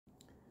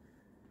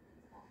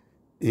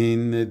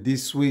In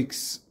this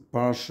week's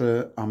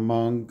Parsha,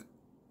 among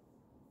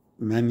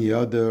many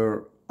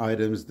other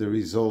items, there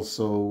is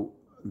also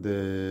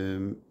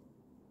the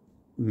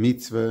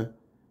mitzvah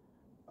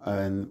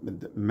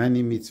and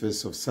many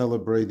mitzvahs of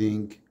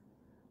celebrating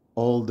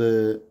all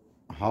the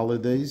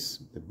holidays,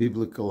 the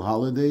biblical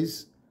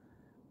holidays,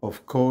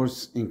 of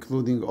course,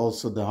 including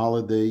also the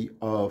holiday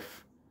of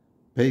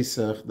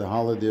Pesach, the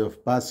holiday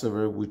of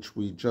Passover, which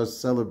we just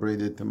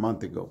celebrated a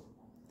month ago.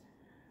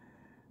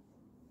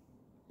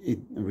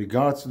 In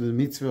regards to the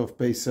mitzvah of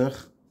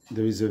Pesach,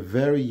 there is a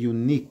very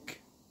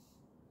unique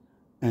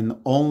and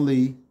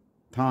only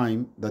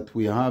time that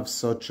we have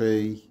such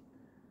a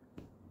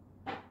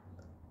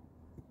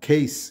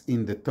case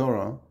in the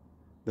Torah,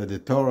 that the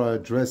Torah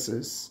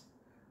addresses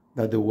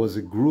that there was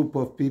a group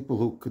of people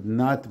who could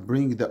not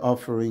bring the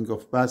offering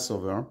of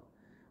Passover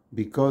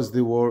because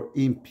they were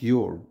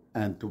impure.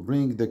 And to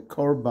bring the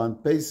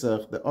Korban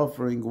Pesach, the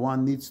offering,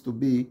 one needs to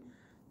be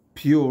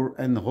pure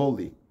and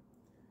holy.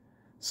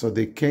 So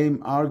they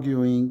came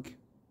arguing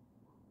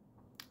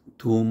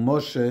to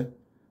Moshe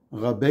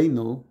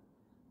Rabbeinu,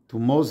 to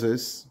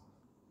Moses,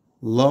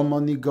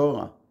 Lama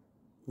Nigora.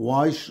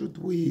 Why should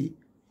we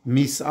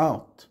miss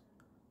out?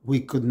 We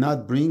could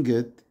not bring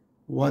it.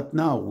 What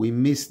now? We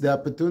missed the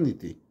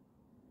opportunity.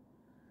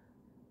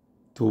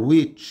 To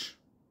which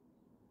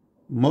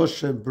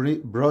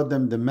Moshe brought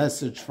them the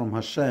message from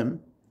Hashem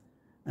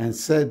and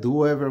said,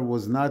 whoever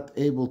was not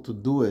able to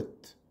do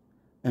it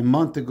a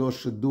month ago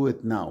should do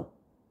it now.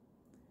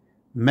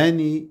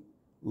 Many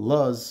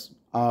laws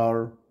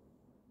are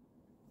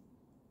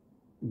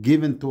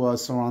given to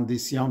us around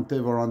this Yom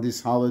Tov or on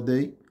this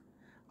holiday.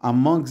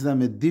 Amongst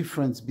them, a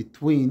difference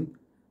between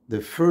the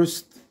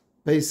first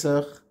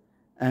Pesach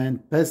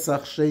and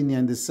Pesach Sheni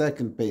and the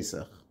second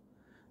Pesach.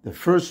 The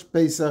first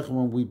Pesach,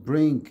 when we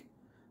bring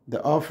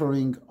the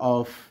offering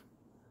of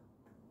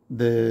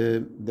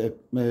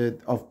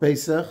of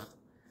Pesach,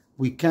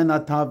 we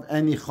cannot have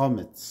any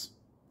chometz.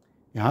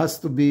 It has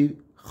to be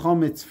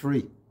chometz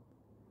free.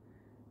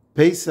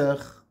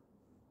 Pesach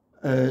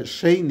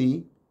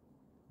Sheni,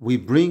 we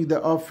bring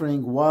the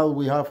offering while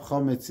we have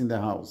chometz in the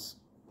house.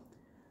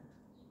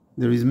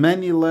 There is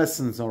many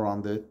lessons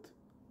around it,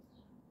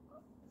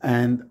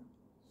 and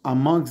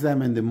amongst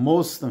them, and the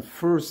most and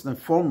first and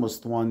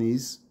foremost one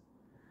is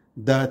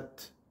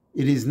that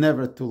it is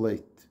never too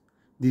late.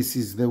 This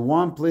is the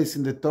one place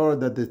in the Torah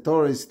that the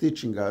Torah is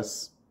teaching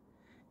us,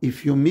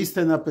 if you missed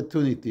an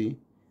opportunity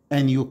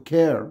and you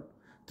care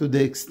to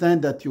the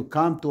extent that you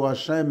come to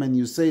Hashem and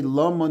you say,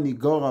 Lama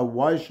Nigora,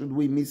 why should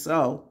we miss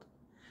out?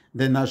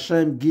 Then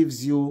Hashem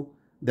gives you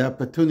the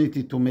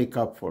opportunity to make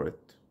up for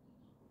it.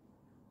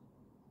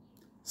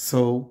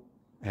 So,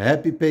 a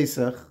happy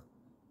Pesach,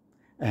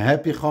 a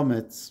happy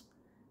Chometz.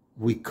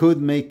 We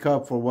could make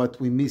up for what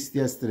we missed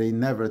yesterday,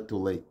 never too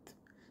late.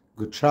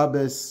 Good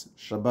Shabbos,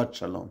 Shabbat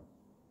Shalom.